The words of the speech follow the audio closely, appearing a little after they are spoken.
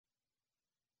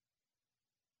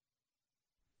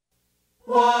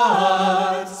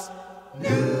What's new?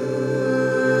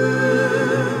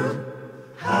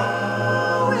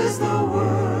 How is the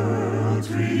world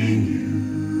treating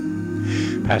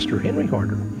you? Pastor Henry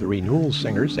Harder, the Renewal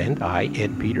Singers, and I,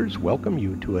 Ed Peters, welcome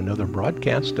you to another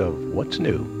broadcast of What's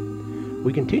New.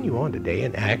 We continue on today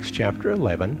in Acts chapter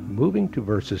 11, moving to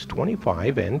verses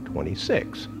 25 and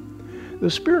 26.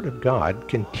 The Spirit of God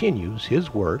continues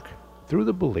His work through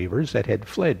the believers that had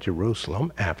fled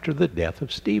Jerusalem after the death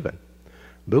of Stephen.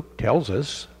 Luke tells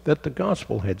us that the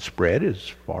gospel had spread as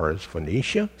far as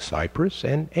Phoenicia, Cyprus,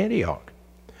 and Antioch.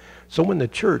 So when the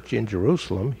church in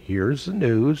Jerusalem hears the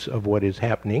news of what is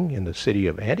happening in the city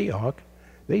of Antioch,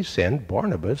 they send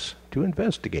Barnabas to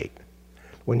investigate.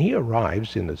 When he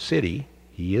arrives in the city,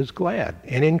 he is glad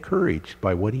and encouraged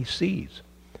by what he sees.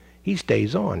 He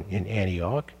stays on in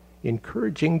Antioch,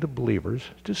 encouraging the believers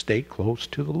to stay close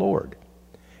to the Lord.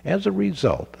 As a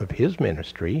result of his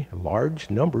ministry,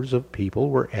 large numbers of people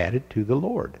were added to the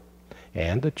Lord,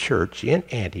 and the church in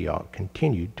Antioch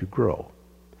continued to grow.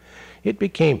 It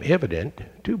became evident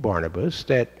to Barnabas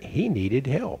that he needed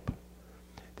help.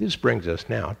 This brings us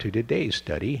now to today's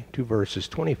study, to verses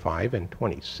 25 and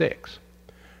 26.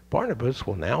 Barnabas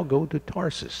will now go to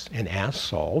Tarsus and ask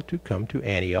Saul to come to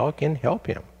Antioch and help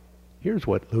him. Here's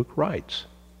what Luke writes.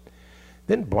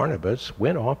 Then Barnabas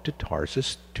went off to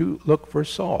Tarsus to look for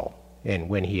Saul, and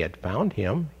when he had found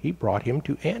him, he brought him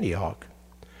to Antioch.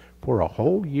 For a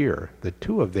whole year the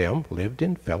two of them lived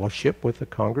in fellowship with the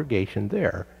congregation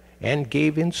there, and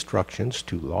gave instructions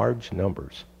to large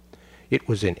numbers. It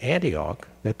was in Antioch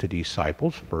that the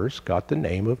disciples first got the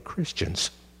name of Christians.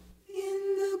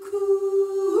 In the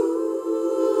cool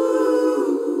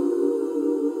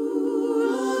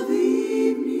of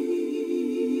evening,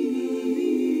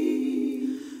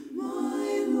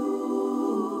 my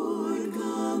Lord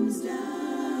comes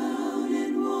down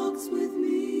and walks with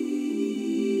me.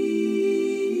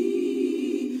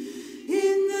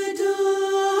 In the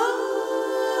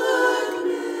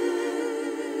darkness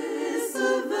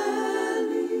of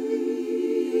valley,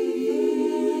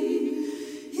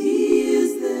 He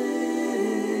is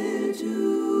there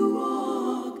to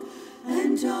walk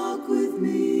and talk with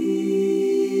me.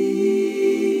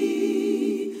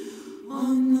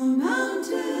 On the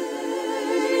mountain,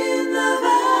 in the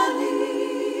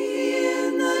valley,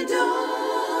 in the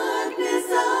darkness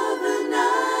of the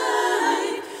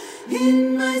night,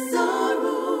 in my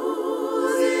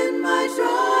sorrows, in my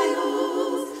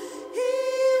trials, He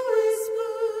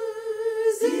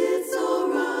whispers, it's all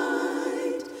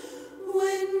right.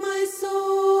 When my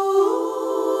soul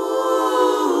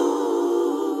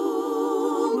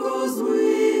grows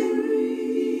weary,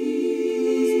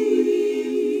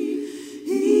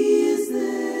 He is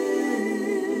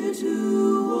there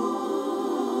to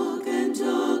walk and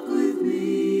talk with me.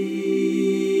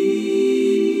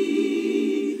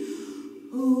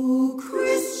 Oh,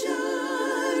 Christian,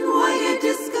 why get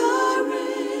discouraged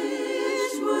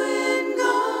when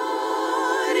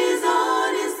God is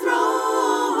on His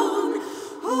throne?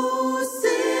 Oh,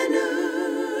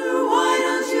 sinner, why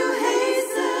don't you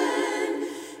hasten?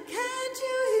 Can't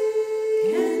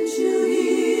you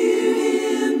hear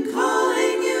Him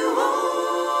calling you home?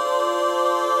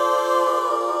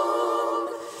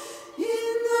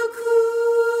 In the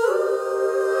cool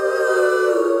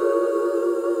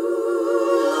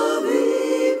of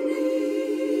evening,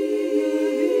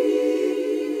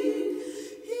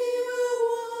 He will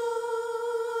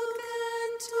walk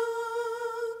and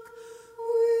talk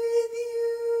with you.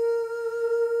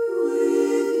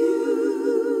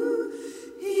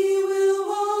 He will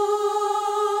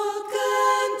walk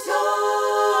and talk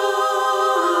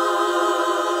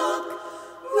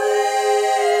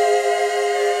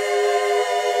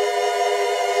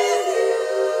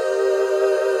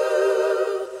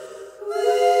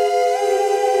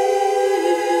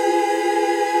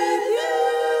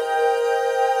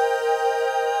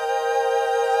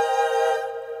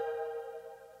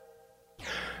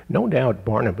No doubt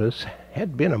Barnabas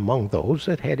had been among those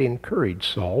that had encouraged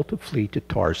Saul to flee to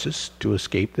Tarsus to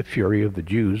escape the fury of the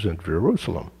Jews in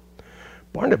Jerusalem.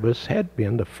 Barnabas had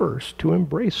been the first to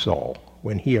embrace Saul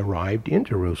when he arrived in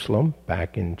Jerusalem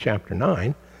back in chapter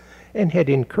 9, and had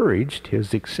encouraged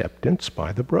his acceptance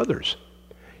by the brothers.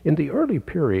 In the early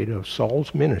period of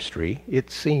Saul's ministry,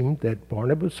 it seemed that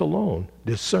Barnabas alone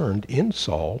discerned in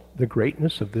Saul the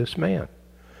greatness of this man.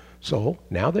 So,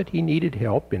 now that he needed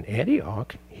help in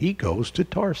Antioch, he goes to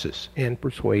Tarsus and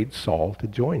persuades Saul to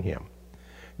join him.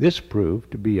 This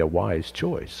proved to be a wise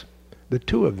choice. The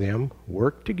two of them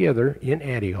worked together in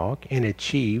Antioch and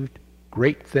achieved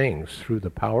great things through the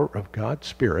power of God's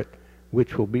Spirit,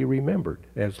 which will be remembered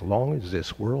as long as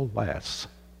this world lasts.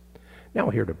 Now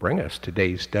here to bring us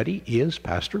today's study is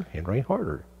Pastor Henry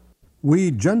Harder. We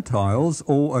Gentiles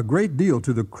owe a great deal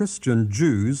to the Christian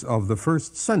Jews of the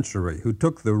first century who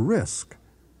took the risk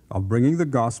of bringing the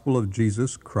gospel of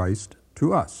Jesus Christ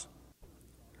to us.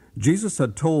 Jesus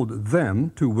had told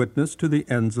them to witness to the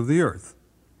ends of the earth.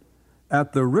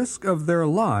 At the risk of their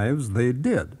lives, they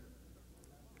did.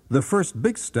 The first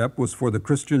big step was for the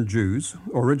Christian Jews,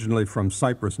 originally from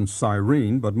Cyprus and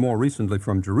Cyrene, but more recently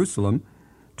from Jerusalem,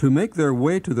 to make their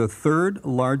way to the third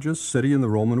largest city in the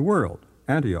Roman world,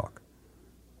 Antioch.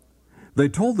 They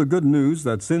told the good news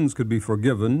that sins could be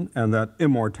forgiven and that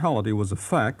immortality was a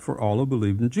fact for all who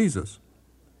believed in Jesus.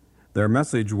 Their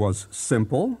message was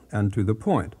simple and to the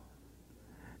point.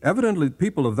 Evidently,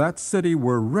 people of that city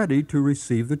were ready to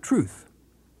receive the truth.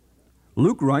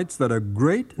 Luke writes that a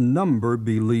great number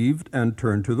believed and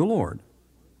turned to the Lord.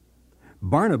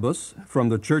 Barnabas from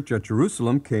the church at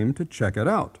Jerusalem came to check it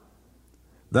out.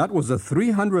 That was a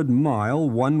 300-mile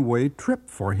one-way trip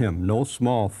for him, no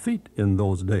small feat in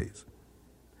those days.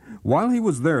 While he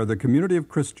was there, the community of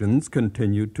Christians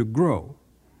continued to grow.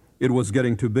 It was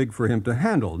getting too big for him to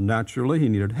handle. Naturally, he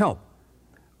needed help.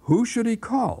 Who should he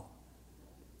call?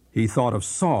 He thought of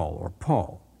Saul or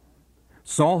Paul.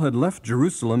 Saul had left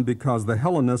Jerusalem because the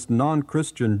Hellenist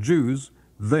non-Christian Jews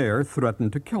there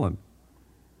threatened to kill him.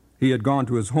 He had gone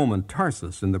to his home in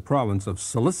Tarsus in the province of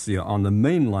Cilicia on the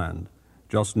mainland,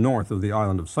 just north of the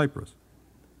island of Cyprus.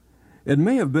 It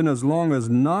may have been as long as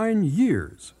 9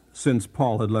 years since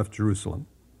Paul had left Jerusalem.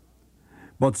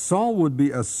 But Saul would be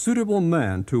a suitable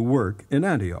man to work in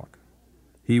Antioch.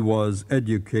 He was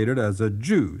educated as a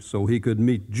Jew, so he could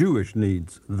meet Jewish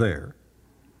needs there.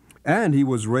 And he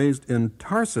was raised in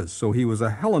Tarsus, so he was a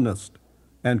Hellenist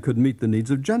and could meet the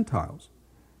needs of Gentiles.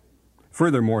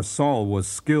 Furthermore, Saul was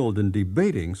skilled in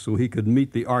debating, so he could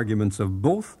meet the arguments of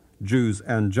both Jews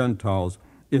and Gentiles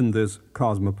in this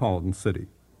cosmopolitan city.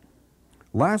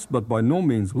 Last but by no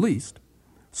means least,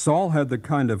 Saul had the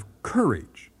kind of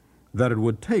courage that it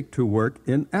would take to work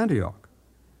in Antioch.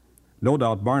 No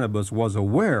doubt Barnabas was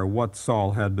aware what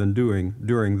Saul had been doing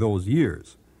during those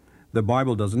years. The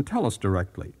Bible doesn't tell us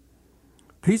directly.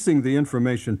 Piecing the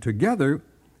information together,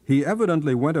 he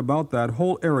evidently went about that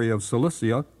whole area of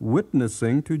Cilicia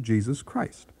witnessing to Jesus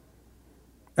Christ.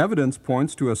 Evidence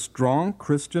points to a strong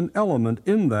Christian element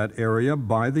in that area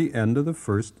by the end of the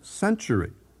first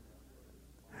century.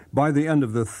 By the end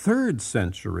of the 3rd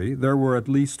century, there were at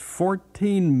least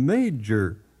 14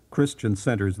 major Christian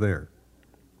centers there.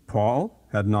 Paul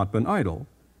had not been idle.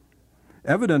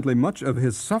 Evidently, much of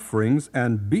his sufferings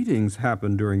and beatings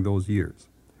happened during those years.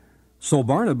 So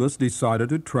Barnabas decided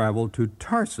to travel to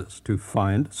Tarsus to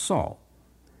find Saul.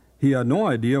 He had no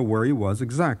idea where he was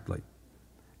exactly.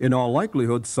 In all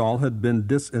likelihood, Saul had been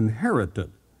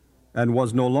disinherited and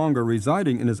was no longer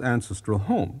residing in his ancestral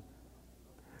home.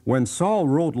 When Saul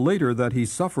wrote later that he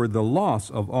suffered the loss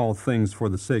of all things for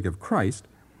the sake of Christ,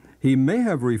 he may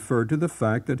have referred to the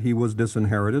fact that he was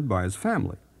disinherited by his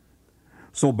family.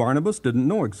 So Barnabas didn't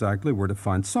know exactly where to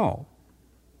find Saul.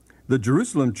 The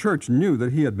Jerusalem church knew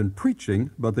that he had been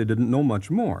preaching, but they didn't know much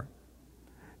more.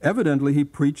 Evidently, he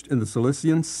preached in the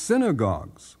Cilician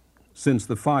synagogues, since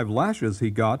the 5 lashes he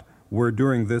got were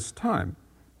during this time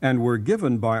and were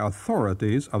given by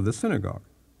authorities of the synagogue.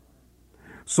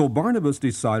 So Barnabas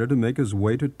decided to make his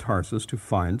way to Tarsus to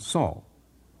find Saul.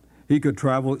 He could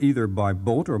travel either by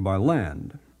boat or by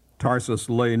land. Tarsus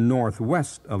lay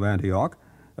northwest of Antioch,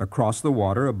 across the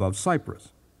water above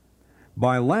Cyprus.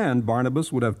 By land,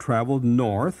 Barnabas would have traveled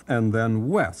north and then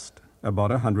west,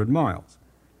 about 100 miles.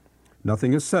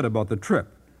 Nothing is said about the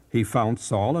trip. He found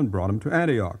Saul and brought him to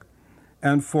Antioch.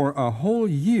 And for a whole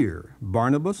year,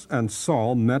 Barnabas and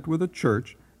Saul met with the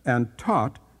church and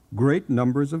taught great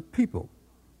numbers of people.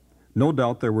 No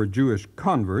doubt there were Jewish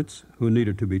converts who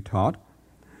needed to be taught.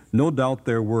 No doubt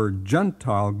there were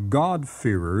Gentile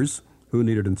God-fearers who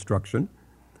needed instruction.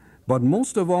 But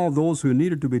most of all, those who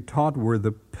needed to be taught were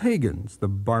the pagans, the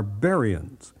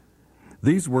barbarians.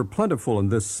 These were plentiful in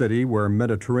this city where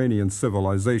Mediterranean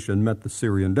civilization met the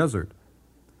Syrian desert.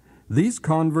 These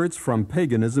converts from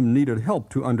paganism needed help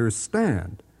to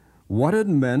understand what it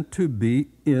meant to be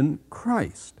in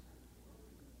Christ.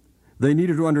 They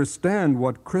needed to understand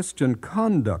what Christian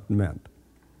conduct meant.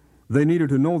 They needed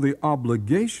to know the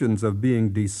obligations of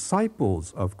being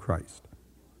disciples of Christ.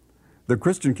 The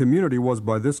Christian community was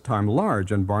by this time large,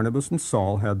 and Barnabas and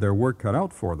Saul had their work cut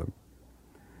out for them.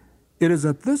 It is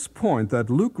at this point that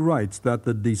Luke writes that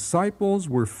the disciples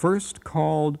were first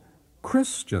called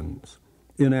Christians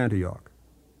in Antioch.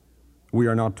 We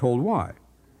are not told why.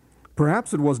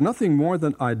 Perhaps it was nothing more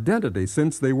than identity,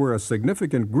 since they were a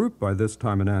significant group by this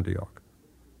time in Antioch.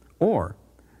 Or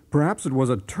perhaps it was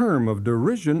a term of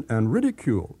derision and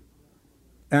ridicule.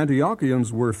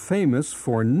 Antiochians were famous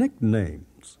for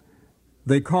nicknames.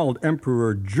 They called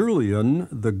Emperor Julian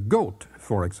the Goat,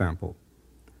 for example.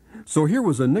 So here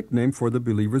was a nickname for the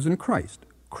believers in Christ,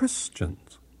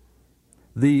 Christians.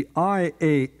 The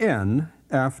I-A-N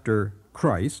after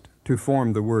Christ, to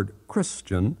form the word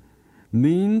Christian,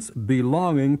 means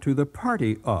belonging to the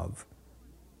party of.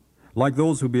 Like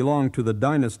those who belonged to the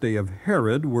dynasty of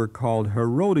Herod were called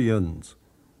Herodians.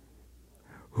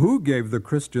 Who gave the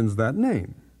Christians that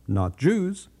name? Not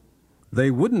Jews. They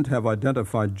wouldn't have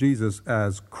identified Jesus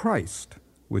as Christ,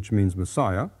 which means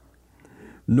Messiah,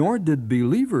 nor did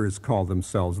believers call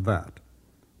themselves that.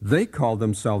 They called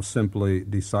themselves simply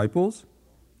disciples,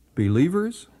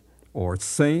 believers, or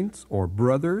saints, or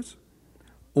brothers,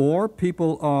 or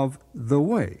people of the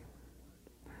way.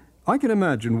 I can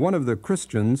imagine one of the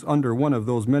Christians under one of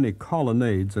those many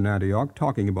colonnades in Antioch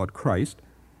talking about Christ,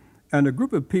 and a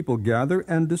group of people gather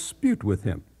and dispute with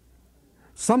him.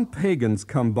 Some pagans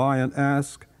come by and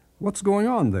ask, "What's going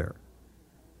on there?"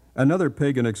 Another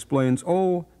pagan explains,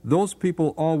 "Oh, those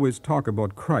people always talk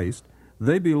about Christ.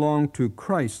 They belong to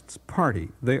Christ's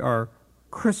party. They are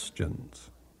Christians."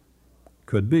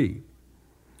 Could be.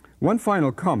 One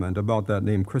final comment about that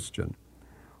name Christian.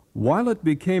 While it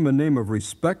became a name of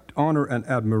respect, honor, and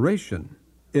admiration,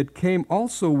 it came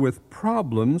also with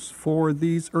problems for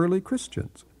these early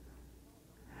Christians.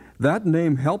 That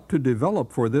name helped to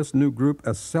develop for this new group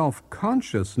a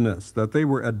self-consciousness that they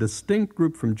were a distinct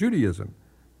group from Judaism.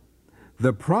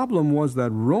 The problem was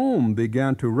that Rome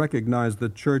began to recognize the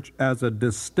church as a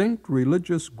distinct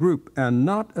religious group and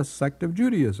not a sect of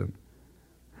Judaism.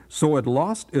 So it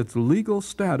lost its legal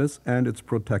status and its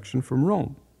protection from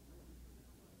Rome.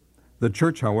 The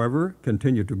church, however,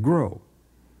 continued to grow,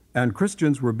 and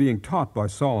Christians were being taught by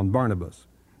Saul and Barnabas.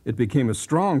 It became a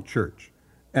strong church,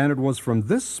 and it was from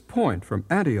this point, from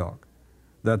Antioch,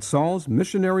 that Saul's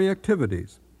missionary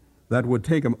activities that would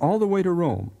take him all the way to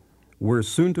Rome were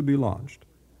soon to be launched.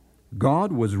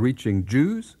 God was reaching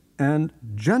Jews and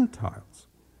Gentiles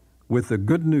with the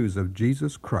good news of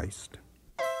Jesus Christ.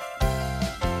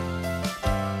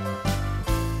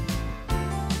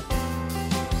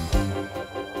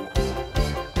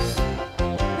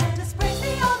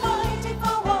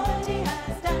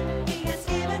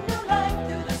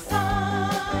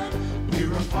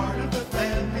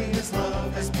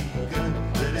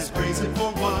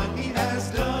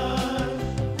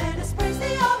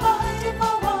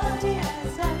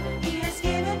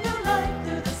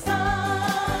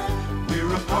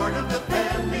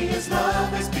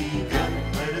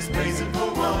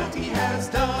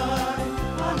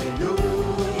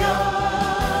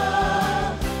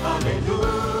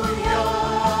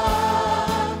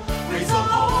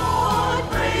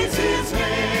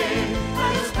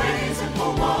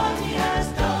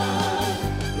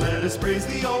 Praise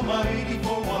the Almighty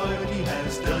for what He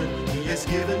has done. He has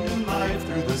given new life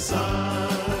through the Son.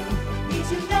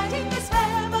 He's uniting His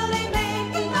family,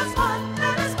 making us one.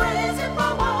 Let us praise Him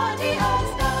for what He has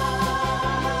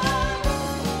done.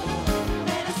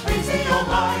 Let us praise the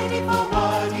Almighty for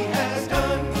what He has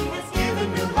done. He has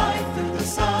given new life through the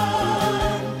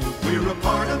Son. We're a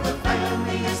part of the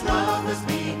family, His love has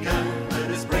begun.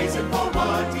 Let us praise Him for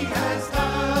what He has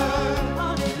done.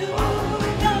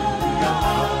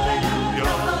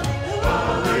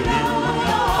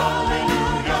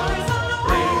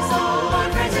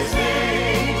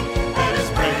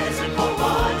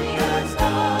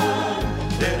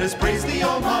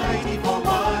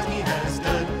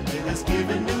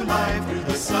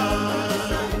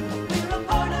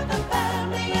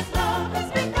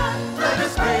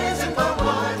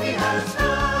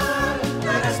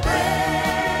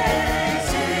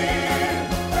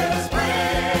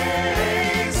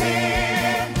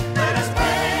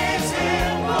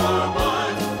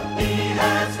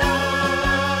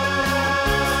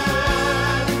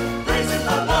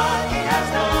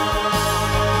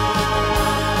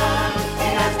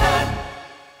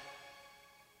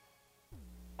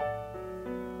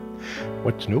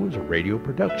 What's New is a radio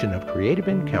production of Creative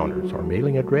Encounters. Our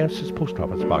mailing address is Post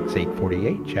Office Box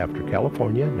 848, Shafter,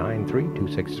 California,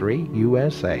 93263,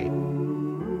 USA.